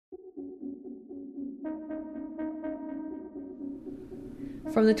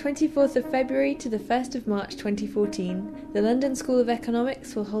From the 24th of February to the 1st of March 2014, the London School of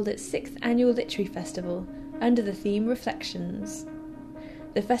Economics will hold its 6th annual Literary Festival under the theme Reflections.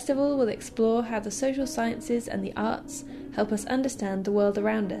 The festival will explore how the social sciences and the arts help us understand the world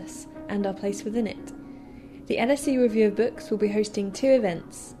around us and our place within it. The LSE Review of Books will be hosting 2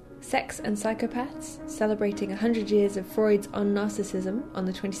 events: Sex and Psychopaths, celebrating 100 years of Freud's On Narcissism on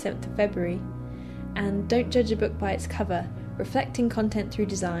the 27th of February, and Don't Judge a Book by Its Cover, Reflecting Content Through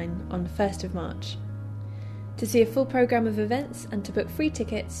Design on the 1st of March. To see a full programme of events and to book free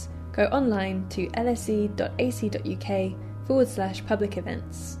tickets, go online to lse.ac.uk/public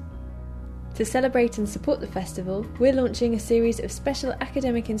events. To celebrate and support the festival, we're launching a series of special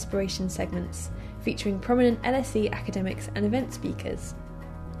academic inspiration segments featuring prominent LSE academics and event speakers.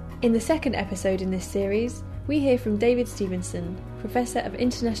 In the second episode in this series, we hear from David Stephenson, Professor of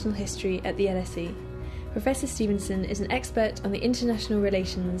International History at the LSE. Professor Stevenson is an expert on the international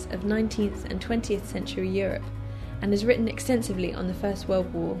relations of 19th and 20th century Europe and has written extensively on the First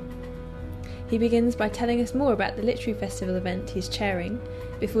World War. He begins by telling us more about the Literary Festival event he's chairing,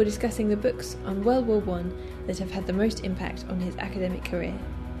 before discussing the books on World War I that have had the most impact on his academic career.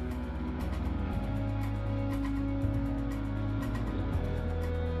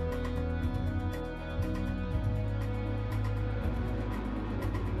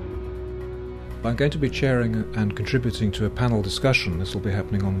 I'm going to be chairing and contributing to a panel discussion. This will be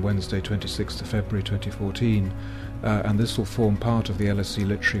happening on Wednesday, 26th of February 2014, and this will form part of the LSE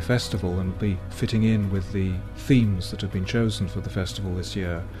Literary Festival and be fitting in with the themes that have been chosen for the festival this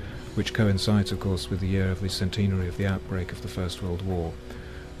year, which coincides, of course, with the year of the centenary of the outbreak of the First World War.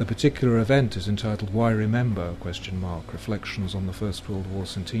 The particular event is entitled Why Remember? Reflections on the First World War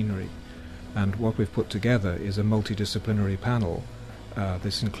Centenary, and what we've put together is a multidisciplinary panel.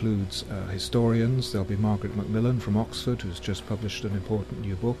 This includes historians. There'll be Margaret Macmillan from Oxford, who's just published an important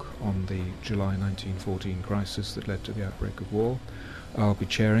new book on the July 1914 crisis that led to the outbreak of war. I'll be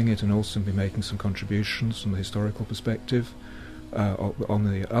chairing it and also be making some contributions from the historical perspective. On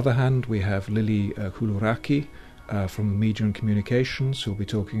the other hand, we have Lily Kuluraki from Media and Communications, who'll be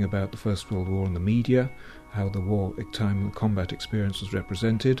talking about the First World War and the media, how the war time and combat experience was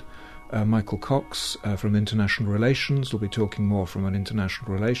represented. Michael Cox from International Relations will be talking more from an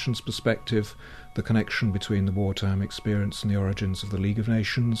international relations perspective, the connection between the wartime experience and the origins of the League of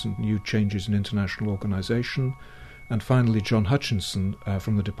Nations and new changes in international organisation. And finally, John Hutchinson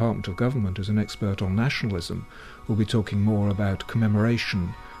from the Department of Government, who's an expert on nationalism, will be talking more about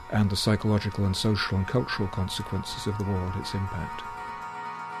commemoration and the psychological and social and cultural consequences of the war and its impact.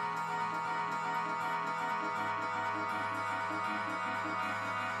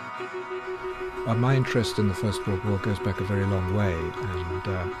 My interest in the First World War goes back a very long way, and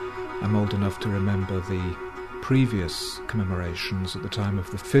I'm old enough to remember the previous commemorations at the time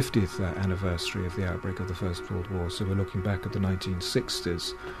of the 50th anniversary of the outbreak of the First World War, so we're looking back at the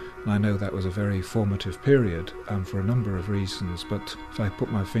 1960s, and I know that was a very formative period for a number of reasons, but if I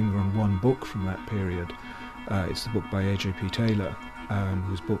put my finger on one book from that period, it's the book by A.J.P. Taylor,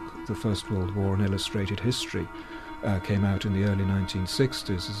 whose book, The First World War, An Illustrated History, came out in the early 1960s.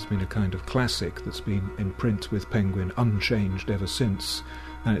 This has been a kind of classic that's been in print with Penguin unchanged ever since,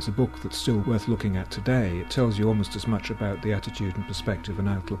 and it's a book that's still worth looking at today. It tells you almost as much about the attitude and perspective and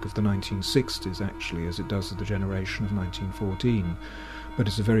outlook of the 1960s, actually, as it does of the generation of 1914. But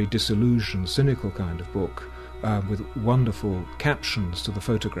it's a very disillusioned, cynical kind of book, with wonderful captions to the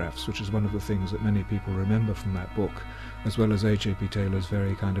photographs, which is one of the things that many people remember from that book, as well as A.J.P. Taylor's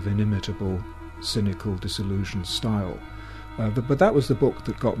very kind of inimitable, cynical, disillusioned style. But that was the book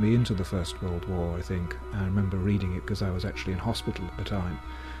that got me into the First World War, I think. I remember reading it because I was actually in hospital at the time.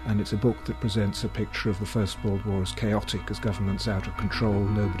 And it's a book that presents a picture of the First World War as chaotic, as governments out of control,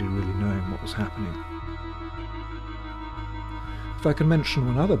 nobody really knowing what was happening. If I can mention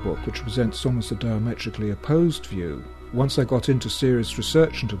one other book which presents almost a diametrically opposed view, once I got into serious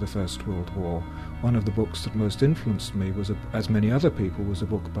research into the First World War, one of the books that most influenced me was, as many other people, was a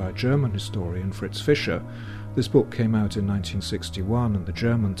book by a German historian, Fritz Fischer. This book came out in 1961, and the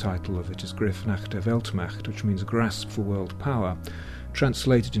German title of it is Griff nach der Weltmacht, which means grasp for world power,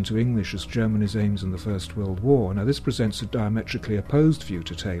 translated into English as Germany's Aims in the First World War. Now, this presents a diametrically opposed view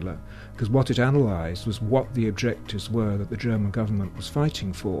to Taylor, because what it analysed was what the objectives were that the German government was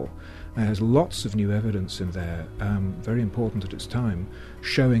fighting for. It has lots of new evidence in there, very important at its time,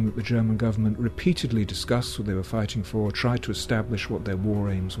 showing that the German government repeatedly discussed what they were fighting for, tried to establish what their war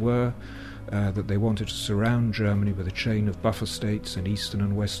aims were, that they wanted to surround Germany with a chain of buffer states in Eastern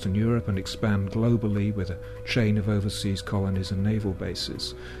and Western Europe and expand globally with a chain of overseas colonies and naval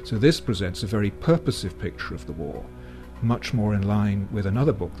bases. So this presents a very purposive picture of the war. much more in line with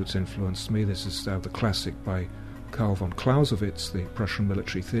another book that's influenced me. This is the classic by Karl von Clausewitz, the Prussian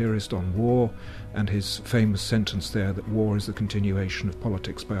military theorist, on war, and his famous sentence there that war is the continuation of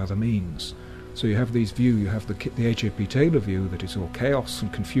politics by other means. So you have these views, you have the H.A.P. Taylor view that it's all chaos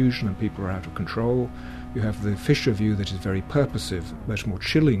and confusion and people are out of control. You have the Fisher view that is very purposive, much more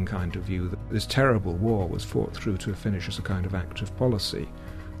chilling kind of view, that this terrible war was fought through to a finish as a kind of act of policy.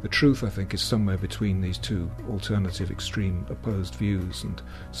 The truth, I think, is somewhere between these two alternative, extreme, opposed views, and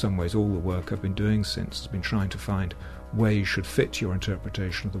in some ways all the work I've been doing since has been trying to find where you should fit your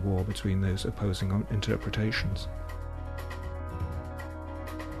interpretation of the war between those opposing interpretations.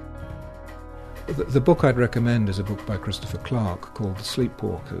 The book I'd recommend is a book by Christopher Clark called The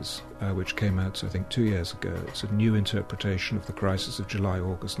Sleepwalkers, which came out, I think, 2 years ago. It's a new interpretation of the crisis of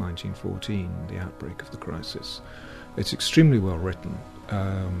July-August 1914, the outbreak of the crisis. It's extremely well written,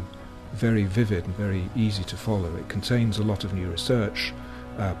 very vivid and very easy to follow. It contains a lot of new research,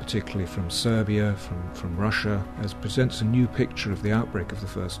 particularly from Serbia, from Russia, as presents a new picture of the outbreak of the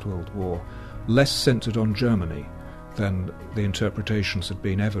First World War, less centred on Germany than the interpretations had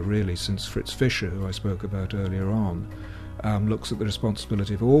been ever really since Fritz Fischer, who I spoke about earlier on, looks at the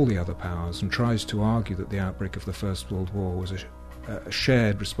responsibility of all the other powers and tries to argue that the outbreak of the First World War was a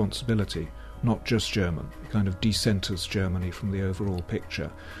shared responsibility, not just German. It kind of decenters Germany from the overall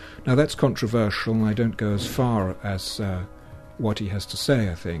picture. Now that's controversial, and I don't go as far as what he has to say,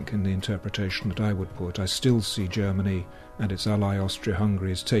 I think, in the interpretation that I would put. I still see Germany and its ally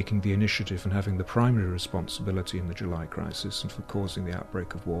Austria-Hungary as taking the initiative and having the primary responsibility in the July crisis and for causing the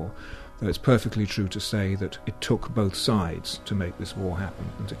outbreak of war, though it's perfectly true to say that it took both sides to make this war happen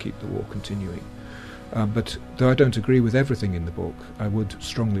and to keep the war continuing. But though I don't agree with everything in the book, I would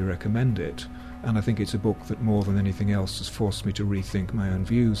strongly recommend it, and I think it's a book that more than anything else has forced me to rethink my own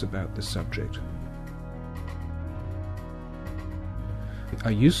views about this subject. I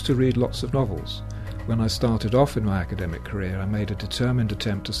used to read lots of novels. When I started off in my academic career, I made a determined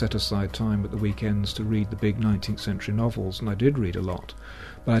attempt to set aside time at the weekends to read the big 19th century novels, and I did read a lot,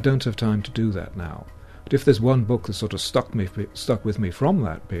 but I don't have time to do that now. But if there's one book that sort of stuck with me from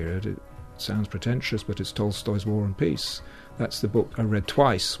that period, it sounds pretentious, but it's Tolstoy's War and Peace. That's the book I read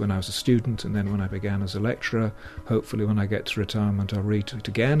twice, when I was a student and then when I began as a lecturer. Hopefully when I get to retirement I'll read it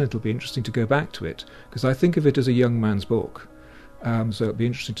again. It'll be interesting to go back to it, because I think of it as a young man's book. So it'll be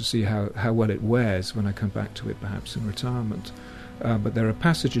interesting to see how well it wears when I come back to it, perhaps in retirement. But there are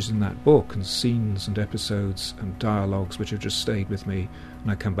passages in that book and scenes and episodes and dialogues which have just stayed with me,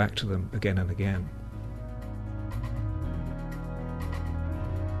 and I come back to them again and again.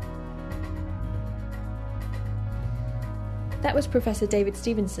 That was Professor David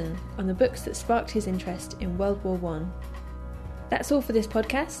Stephenson on the books that sparked his interest in World War I. That's all for this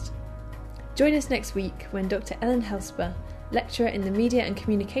podcast. Join us next week when Dr. Ellen Helsper, lecturer in the Media and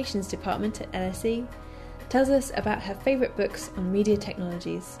Communications Department at LSE, tells us about her favourite books on media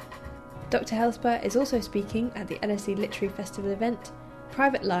technologies. Dr. Helsper is also speaking at the LSE Literary Festival event,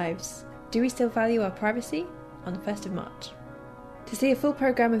 Private Lives, Do We Still Value Our Privacy?, on the 1st of March. To see a full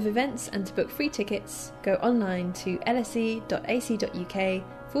programme of events and to book free tickets, go online to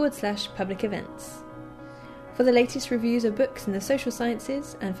lse.ac.uk/public events. For the latest reviews of books in the social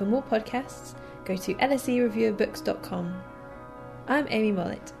sciences and for more podcasts, go to LSE Review of Books.com. I'm Amy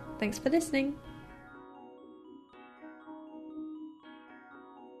Mollett. Thanks for listening.